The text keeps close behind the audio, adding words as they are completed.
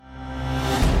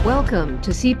Welcome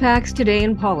to CPAC's Today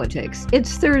in Politics.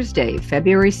 It's Thursday,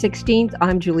 February 16th.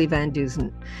 I'm Julie Van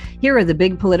Dusen. Here are the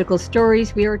big political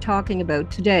stories we are talking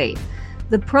about today.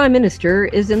 The Prime Minister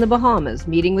is in the Bahamas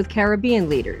meeting with Caribbean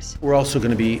leaders. We're also going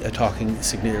to be talking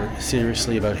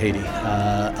seriously about Haiti.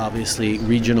 Obviously,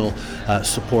 regional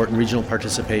support and regional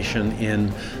participation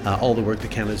in all the work that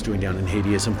Canada is doing down in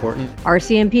Haiti is important.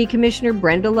 RCMP Commissioner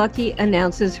Brenda Lucki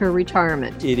announces her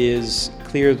retirement. It is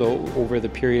clear, though, over the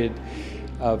period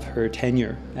of her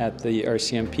tenure at the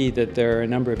RCMP that there are a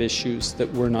number of issues that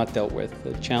were not dealt with,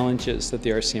 the challenges that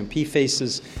the RCMP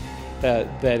faces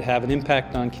that have an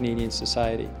impact on Canadian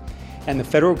society. And the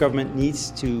federal government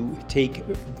needs to take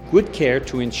good care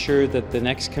to ensure that the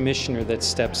next commissioner that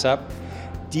steps up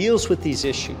deals with these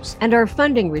issues. And our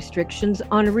funding restrictions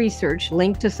on research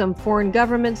linked to some foreign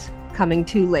governments coming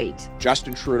too late.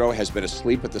 Justin Trudeau has been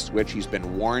asleep at the switch. He's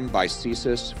been warned by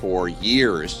CSIS for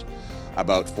years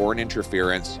about foreign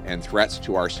interference and threats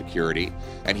to our security,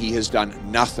 and he has done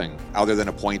nothing other than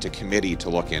appoint a committee to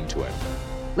look into it.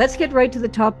 Let's get right to the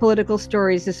top political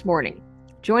stories this morning.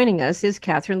 Joining us is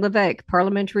Catherine Levesque,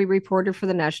 parliamentary reporter for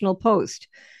the National Post.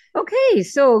 Okay,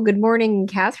 so good morning,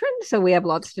 Catherine. So we have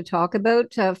lots to talk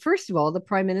about. First of all, the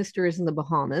Prime Minister is in the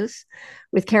Bahamas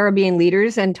with Caribbean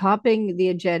leaders, and topping the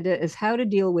agenda is how to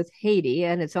deal with Haiti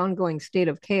and its ongoing state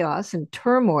of chaos and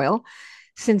turmoil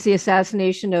since the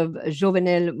assassination of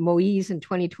Jovenel Moïse in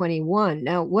 2021.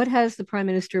 Now, what has the Prime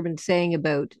Minister been saying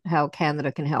about how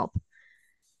Canada can help?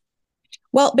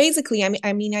 Well, basically, I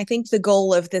think the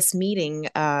goal of this meeting,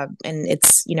 and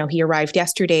it's, he arrived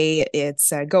yesterday,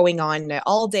 it's going on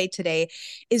all day today,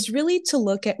 is really to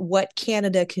look at what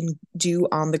Canada can do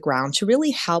on the ground to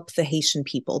really help the Haitian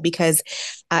people, because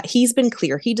he's been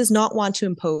clear. He does not want to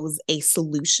impose a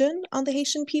solution on the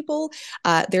Haitian people.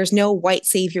 There's no white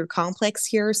savior complex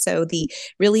here. So the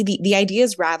idea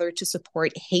is rather to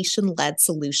support Haitian-led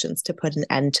solutions to put an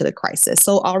end to the crisis.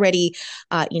 So already,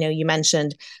 you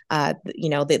mentioned,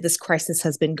 this crisis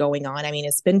has been going on. I mean,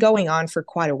 it's been going on for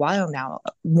quite a while now,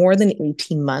 more than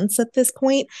 18 months at this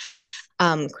point.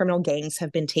 Criminal gangs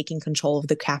have been taking control of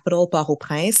the capital,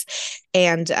 Port-au-Prince,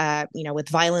 and, with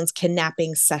violence,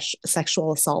 kidnapping,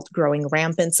 sexual assault growing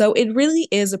rampant. So it really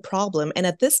is a problem. And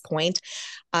at this point,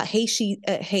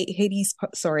 Haiti's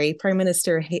Prime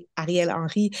Minister Ariel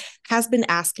Henry has been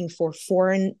asking for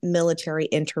foreign military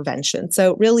intervention.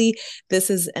 So really, this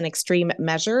is an extreme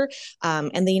measure.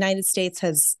 And the United States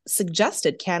has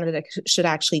suggested Canada should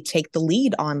actually take the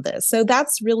lead on this. So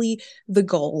that's really the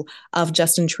goal of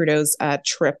Justin Trudeau's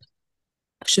trip.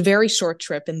 A very short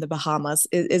trip in the Bahamas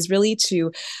is really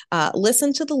to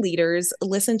listen to the leaders,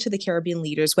 listen to the Caribbean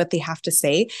leaders, what they have to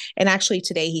say. And actually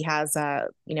today he has,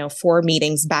 4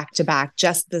 meetings back to back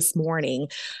just this morning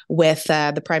with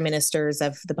the prime ministers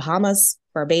of the Bahamas,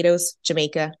 Barbados,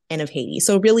 Jamaica, and of Haiti.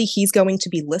 So really he's going to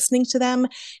be listening to them,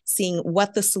 seeing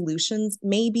what the solutions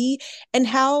may be and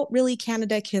how really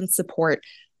Canada can support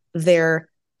their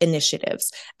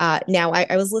initiatives. Now,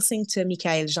 I was listening to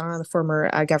Michaëlle Jean, the former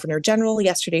Governor General,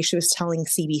 yesterday. She was telling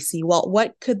CBC, well,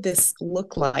 what could this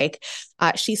look like?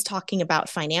 She's talking about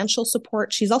financial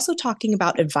support. She's also talking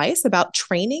about advice, about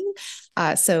training.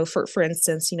 So, for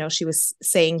instance, she was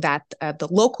saying that the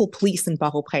local police in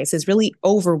Port-au-Prince is really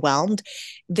overwhelmed.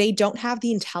 They don't have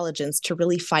the intelligence to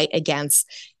really fight against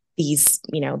these,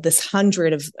 this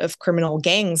 100 of criminal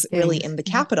gangs really in the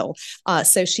capital.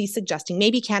 So she's suggesting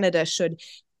maybe Canada should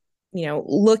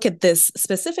look at this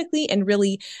specifically and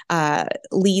really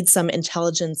lead some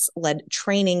intelligence-led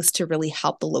trainings to really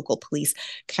help the local police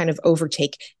kind of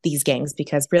overtake these gangs,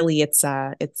 because really it's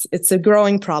a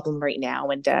growing problem right now,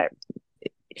 and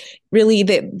really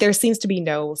there seems to be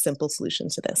no simple solution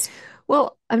to this.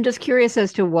 Well, I'm just curious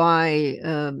as to why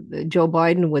Joe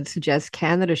Biden would suggest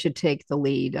Canada should take the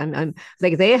lead. I'm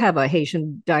like, they have a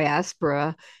Haitian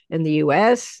diaspora in the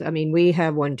U.S. I mean, we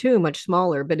have one too, much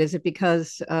smaller. But is it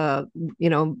because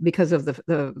because of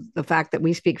the fact that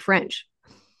we speak French?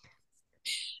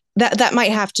 That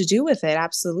might have to do with it.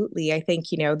 Absolutely. I think,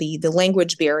 the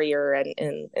language barrier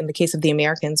and in the case of the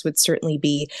Americans would certainly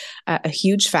be a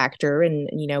huge factor. And,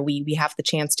 we have the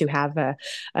chance to have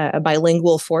a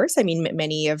bilingual force. I mean,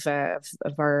 many of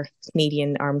our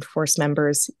Canadian Armed Force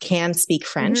members can speak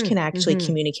French, can actually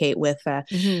communicate with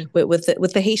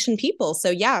the Haitian people. So,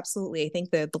 yeah, absolutely. I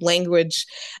think the language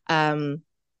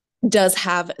does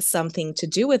have something to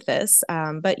do with this.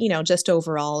 But, just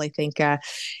overall, I think,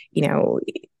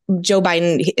 Joe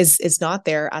Biden is not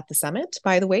there at the summit,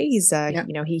 by the way. He's,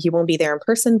 he won't be there in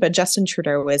person, but Justin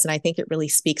Trudeau is. And I think it really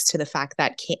speaks to the fact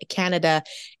that Canada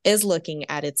is looking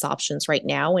at its options right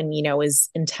now and, is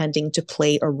intending to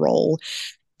play a role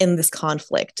in this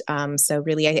conflict. So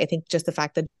really, I think just the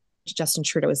fact that Justin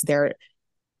Trudeau is there,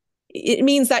 it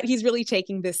means that he's really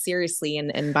taking this seriously.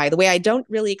 And by the way, I don't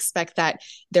really expect that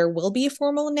there will be a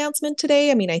formal announcement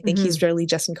today. I mean, I think he's really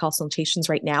just in consultations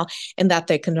right now, and that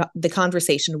the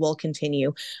conversation will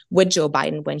continue with Joe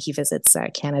Biden when he visits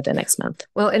Canada next month.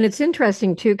 Well, and it's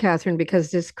interesting too, Catherine,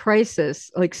 because this crisis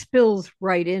like spills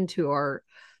right into our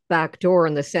back door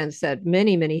in the sense that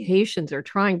many Haitians are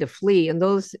trying to flee, and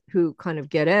those who kind of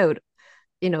get out,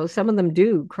 some of them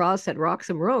do cross at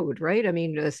Roxham Road, right? I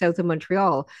mean, south of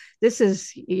Montreal. This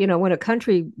is, when a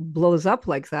country blows up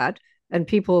like that and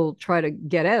people try to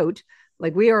get out,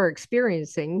 like we are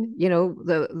experiencing,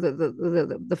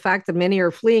 the fact that many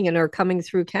are fleeing and are coming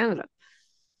through Canada.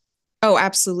 Oh,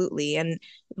 absolutely. And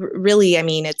really, I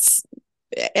mean, it's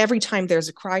every time there's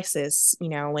a crisis, in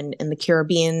the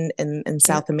Caribbean and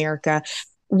South America,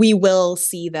 we will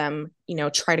see them,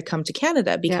 try to come to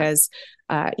Canada because,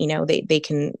 they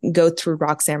can go through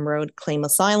Roxham Road, claim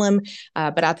asylum.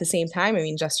 But at the same time, I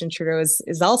mean, Justin Trudeau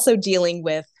is also dealing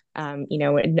with,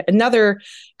 another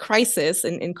crisis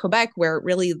in Quebec where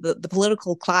really the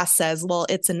political class says, well,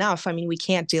 it's enough. I mean, we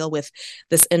can't deal with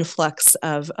this influx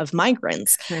of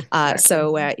migrants. Exactly.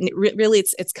 So really,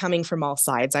 it's coming from all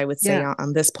sides, I would say,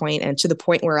 on this point, and to the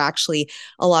point where actually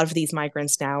a lot of these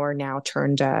migrants now are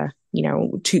turned,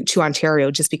 to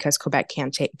Ontario just because Quebec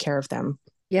can't take care of them.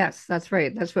 Yes, that's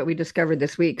right. That's what we discovered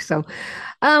this week. So,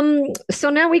 so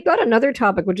now we got another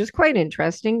topic, which is quite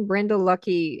interesting. Brenda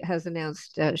Lucki has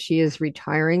announced she is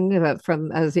retiring from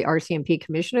as the RCMP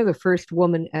commissioner, the first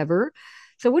woman ever.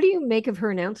 So, what do you make of her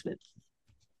announcement?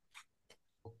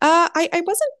 I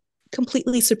wasn't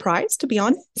completely surprised, to be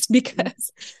honest,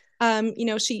 because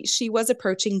she was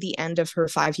approaching the end of her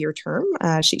 5-year term.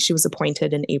 She was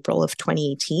appointed in April of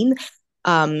 2018,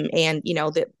 and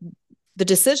the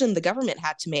decision the government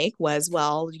had to make was,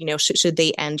 well, should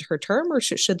they end her term or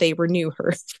should they renew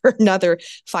her for another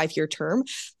 5-year term?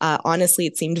 Honestly,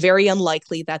 it seemed very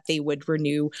unlikely that they would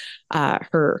renew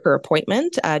her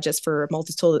appointment, just for a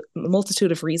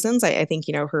multitude of reasons. I think,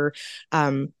 her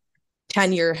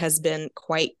tenure has been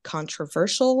quite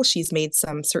controversial. She's made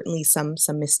certainly some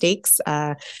mistakes,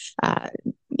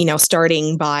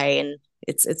 starting by, and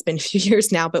it's been a few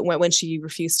years now, but when she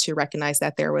refused to recognize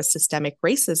that there was systemic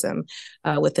racism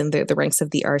within the ranks of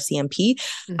the RCMP.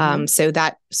 So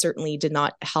that certainly did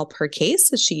not help her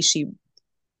case. She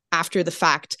after the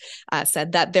fact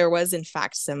said that there was in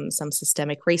fact some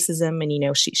systemic racism,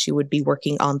 and she would be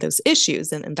working on those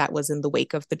issues, and that was in the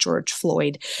wake of the George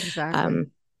Floyd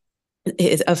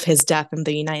of his death in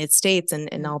the United States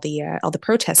and all the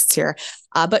protests here.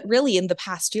 But really, in the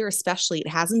past year, especially, it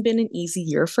hasn't been an easy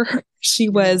year for her. She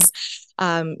was,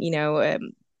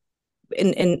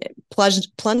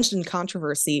 plunged in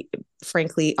controversy,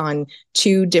 frankly, on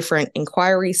 2 different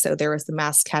inquiries. So there was the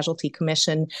Mass Casualty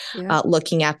Commission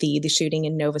looking at the shooting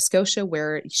in Nova Scotia,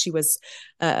 where she was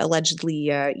allegedly,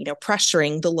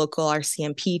 pressuring the local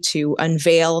RCMP to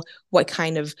unveil what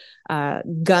kind of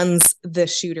guns the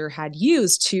shooter had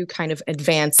used to kind of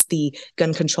advance the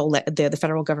gun control, the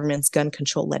federal government's gun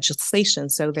control legislation.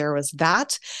 So there was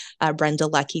that. Brenda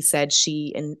Lucki said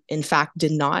she, in fact,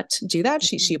 did not do that.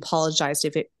 She apologized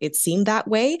if it seemed that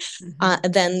way.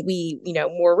 Then we,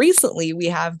 more recently, we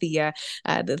have the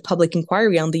public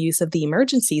inquiry on the use of the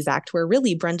Emergencies Act, where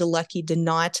really Brenda Lucki did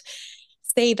not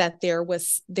say that there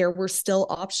were still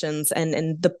options, and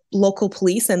the local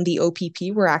police and the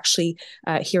OPP were actually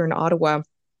here in Ottawa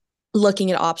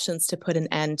looking at options to put an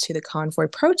end to the convoy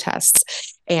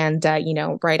protests. And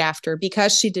right after,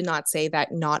 because she did not say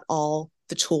that not all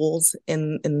the tools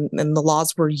in the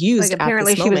laws were used. Like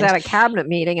apparently she was at a cabinet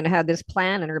meeting and had this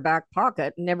plan in her back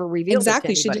pocket and never revealed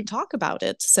exactly. It to she didn't talk about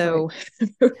it. So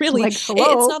really, like, it's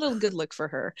not a good look for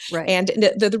her. Right. And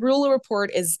the Rouleau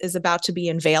report is about to be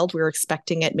unveiled. We're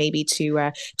expecting it maybe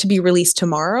to be released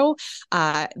tomorrow.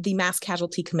 The Mass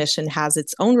Casualty Commission has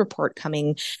its own report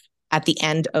coming at the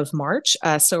end of March.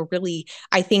 So really,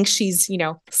 I think she's,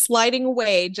 sliding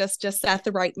away just at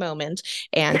the right moment,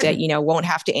 and, won't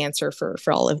have to answer for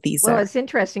all of these. Well, it's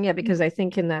interesting, because I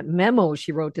think in that memo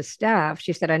she wrote to staff,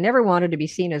 she said, I never wanted to be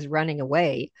seen as running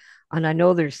away. And I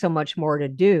know there's so much more to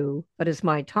do, but it's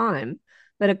my time.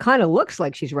 But it kind of looks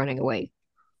like she's running away.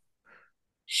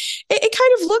 It it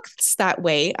kind of looks that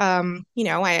way.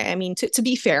 I mean, to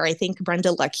be fair, I think Brenda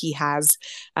Lucki has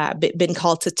been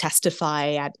called to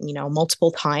testify at,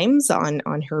 multiple times on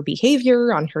her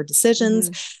behavior, on her decisions.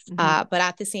 But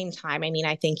at the same time, I mean,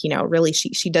 I think, really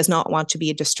she does not want to be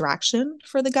a distraction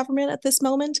for the government at this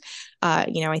moment.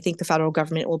 I think the federal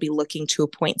government will be looking to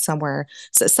appoint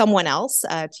someone else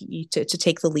to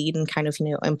take the lead and kind of,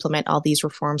 implement all these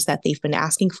reforms that they've been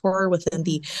asking for within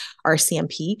the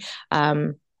RCMP.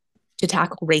 To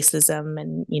tackle racism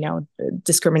and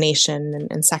discrimination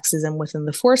and sexism within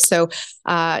the force. So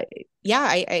I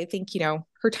think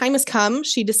her time has come.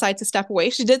 She decided to step away.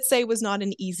 She did say it was not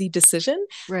an easy decision.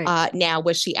 Right. Now,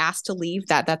 was she asked to leave?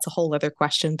 That's a whole other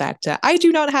question that I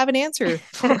do not have an answer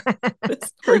for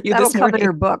you. That'll this come morning. in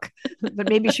her book, but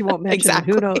maybe she won't mention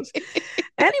Exactly. it. Who knows?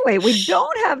 Anyway, we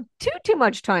don't have too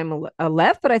much time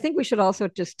left, but I think we should also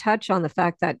just touch on the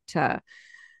fact that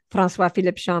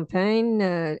François-Philippe Champagne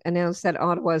announced that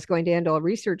Ottawa is going to end all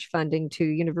research funding to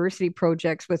university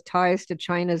projects with ties to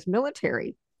China's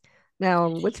military. Now,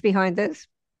 what's behind this?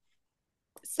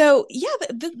 So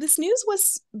this news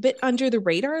was a bit under the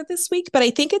radar this week, but I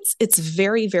think it's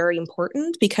very, very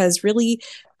important because really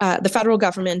the federal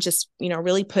government just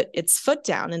really put its foot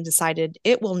down and decided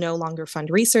it will no longer fund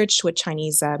research with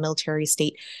Chinese military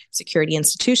state security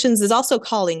institutions. Is also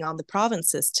calling on the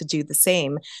provinces to do the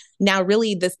same. Now,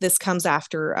 really, this comes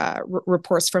after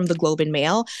reports from the Globe and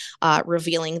Mail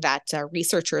revealing that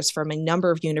researchers from a number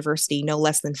of universities, no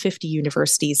less than 50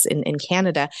 universities in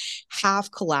Canada,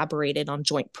 have collaborated on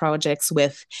joint projects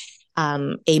with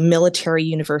a military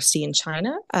university in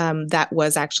China that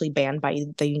was actually banned by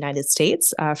the United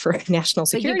States for national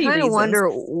security reasons. You kind of wonder,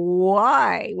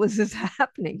 why was this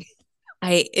happening?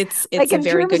 It's like a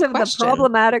very good question. In terms of the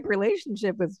problematic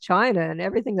relationship with China and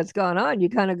everything that's gone on, you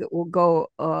kind of will go,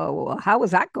 how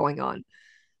was that going on?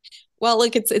 Well,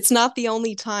 look, it's not the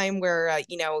only time where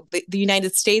the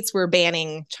United States were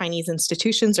banning Chinese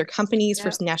institutions or companies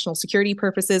for national security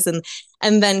purposes, and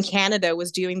then Canada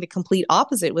was doing the complete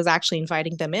opposite, was actually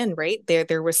inviting them in. Right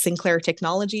there was Sinclair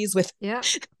Technologies with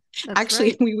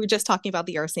actually, we were just talking about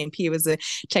the RCMP. It was a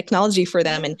technology for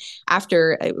them, and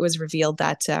after it was revealed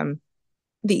that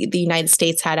the United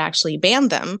States had actually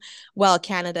banned them, well,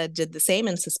 Canada did the same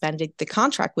and suspended the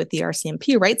contract with the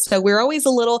RCMP, right? So we're always a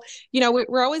little,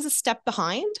 we're always a step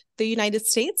behind the United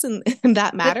States in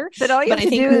that matter. But all you have to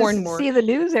do is see the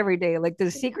news every day, like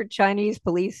the secret Chinese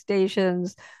police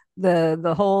stations,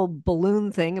 the whole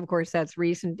balloon thing. Of course, that's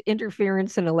recent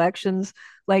interference in elections.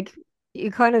 Like,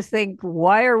 you kind of think,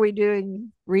 why are we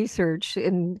doing research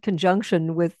in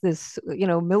conjunction with this,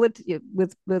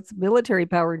 with military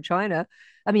power in China?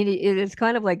 I mean, it's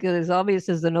kind of like as obvious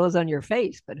as the nose on your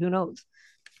face, but who knows?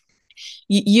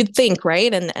 You'd think,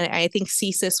 right? And I think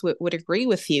CSIS would agree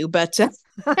with you, but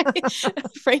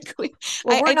frankly,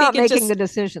 well, we're not making the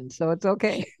decision, so it's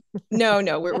okay.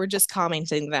 No, we're just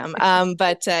commenting them.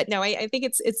 But no, I think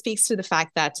it speaks to the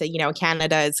fact that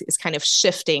Canada is kind of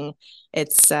shifting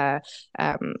its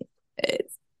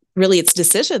really its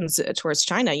decisions towards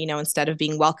China. Instead of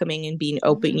being welcoming and being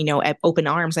open, open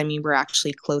arms. I mean, we're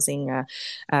actually closing,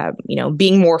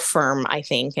 being more firm, I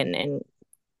think, and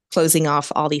closing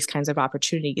off all these kinds of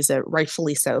opportunities,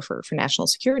 rightfully so for national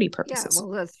security purposes. Yeah,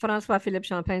 well, as François-Philippe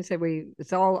Champagne said,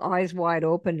 it's all eyes wide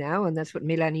open now, and that's what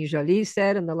Mélanie Joly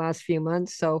said in the last few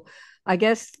months. So I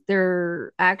guess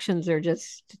their actions are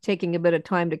just taking a bit of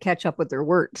time to catch up with their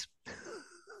words.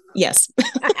 Yes.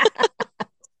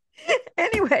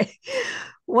 Anyway,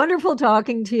 wonderful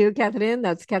talking to you, Catherine.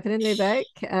 That's Catherine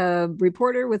Lévesque,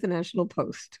 reporter with the National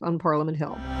Post on Parliament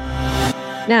Hill.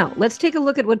 Now, let's take a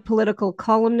look at what political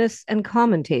columnists and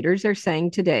commentators are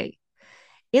saying today.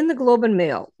 In the Globe and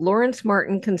Mail, Lawrence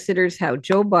Martin considers how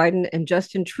Joe Biden and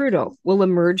Justin Trudeau will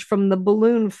emerge from the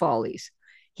balloon follies.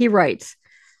 He writes,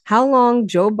 how long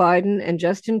Joe Biden and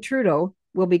Justin Trudeau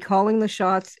will be calling the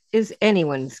shots is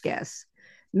anyone's guess.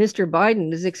 Mr.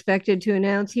 Biden is expected to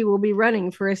announce he will be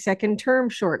running for a second term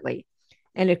shortly,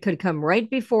 and it could come right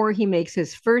before he makes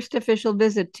his first official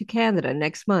visit to Canada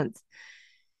next month.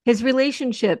 His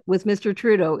relationship with Mr.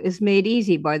 Trudeau is made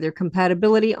easy by their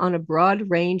compatibility on a broad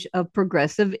range of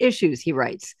progressive issues, he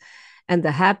writes, and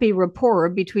the happy rapport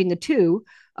between the two,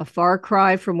 a far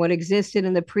cry from what existed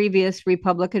in the previous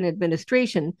Republican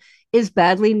administration, is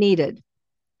badly needed,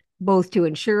 both to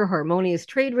ensure harmonious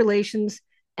trade relations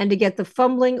and to get the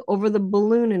fumbling over the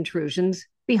balloon intrusions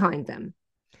behind them.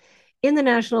 In the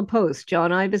National Post, John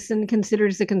Ivison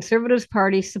considers the Conservative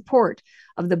Party's support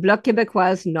of the Bloc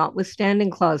Québécois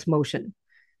notwithstanding clause motion.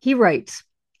 He writes,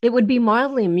 it would be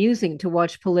mildly amusing to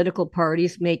watch political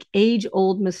parties make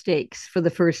age-old mistakes for the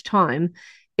first time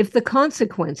if the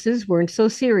consequences weren't so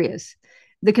serious.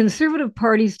 The Conservative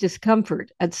Party's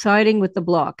discomfort at siding with the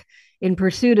Bloc in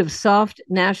pursuit of soft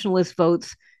nationalist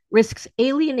votes risks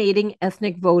alienating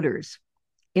ethnic voters.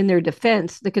 In their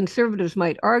defense, the Conservatives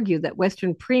might argue that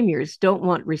Western premiers don't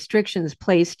want restrictions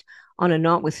placed on a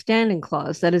notwithstanding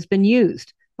clause that has been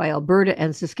used by Alberta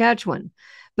and Saskatchewan.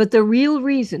 But the real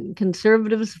reason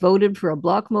Conservatives voted for a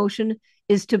Bloc motion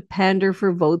is to pander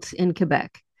for votes in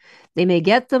Quebec. They may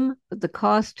get them, but the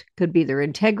cost could be their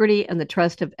integrity and the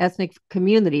trust of ethnic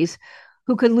communities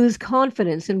who could lose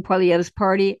confidence in Poilievre's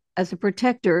party as a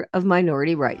protector of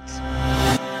minority rights.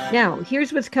 Now,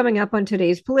 here's what's coming up on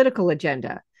today's political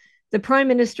agenda. The Prime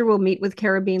Minister will meet with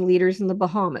Caribbean leaders in the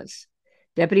Bahamas.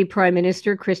 Deputy Prime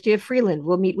Minister Chrystia Freeland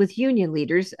will meet with union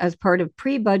leaders as part of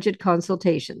pre-budget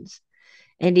consultations.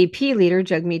 NDP leader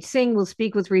Jagmeet Singh will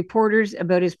speak with reporters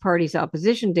about his party's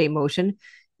Opposition Day motion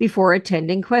before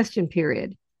attending question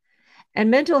period.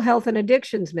 And Mental Health and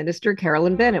Addictions Minister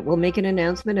Carolyn Bennett will make an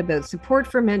announcement about support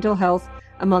for mental health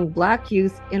among Black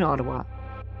youth in Ottawa.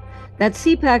 That's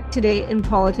CPAC Today in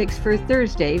Politics for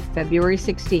Thursday, February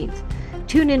 16th.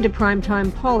 Tune into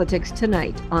Primetime Politics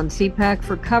tonight on CPAC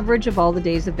for coverage of all the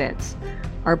day's events.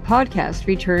 Our podcast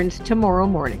returns tomorrow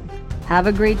morning. Have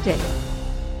a great day.